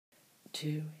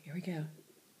2, here we go.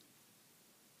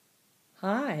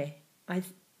 Hi.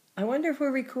 I wonder if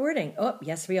we're recording. Oh,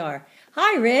 yes, we are.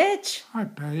 Hi, Rich. Hi,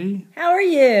 Patti. How are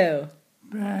you?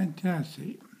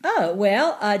 Fantastic. Oh,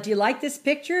 well, do you like this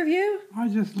picture of you? I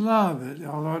just love it,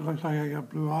 although it looks like I got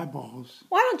blue eyeballs.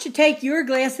 Why don't you take your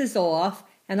glasses off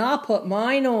and I'll put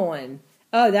mine on?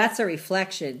 Oh, that's a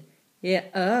reflection. Yeah.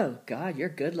 Oh, God, you're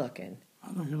good looking.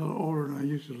 I look a little older than I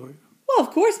used to look. Well,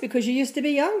 of course, because you used to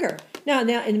be younger. Now,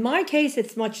 in my case,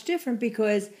 it's much different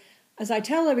because, as I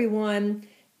tell everyone,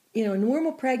 you know,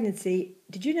 normal pregnancy,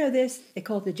 did you know this? They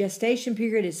call it the gestation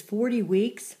period is 40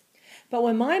 weeks. But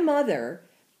when my mother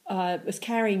was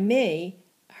carrying me,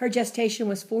 her gestation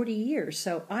was 40 years.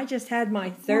 So I just had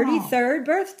my 33rd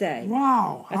birthday.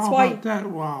 Wow. That's How why, about that?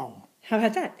 Wow. How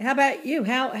about that? How about you?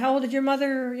 How old did your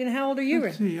mother, how old are you?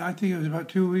 Let's see, I think it was about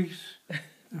 2 weeks.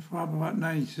 Probably about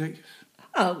 96.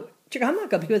 Oh, I'm not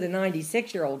going to be with a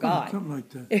 96-year-old guy. Oh, something like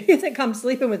that. You think I'm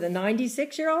sleeping with a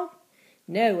 96-year-old?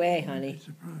 No way, honey.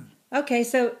 Surprised. Okay,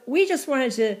 so we just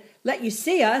wanted to let you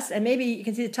see us, and maybe you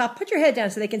can see the top. Put your head down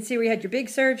so they can see where you had your big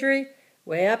surgery.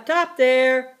 Way up top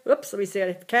there. Whoops, let me see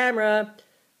the camera.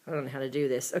 I don't know how to do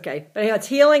this. Okay, but anyhow, it's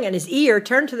healing, and his ear,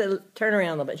 turn around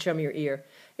a little bit and show me your ear.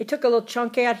 It took a little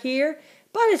chunk out here,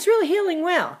 but it's really healing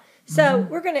well. So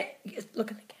we're going to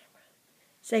look at the camera.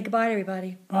 Say goodbye to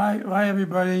everybody. Bye,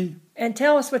 everybody. And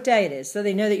tell us what day it is so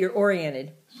they know that you're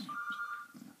oriented.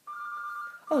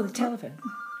 Oh, the telephone.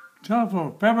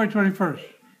 Telephone, February 21st.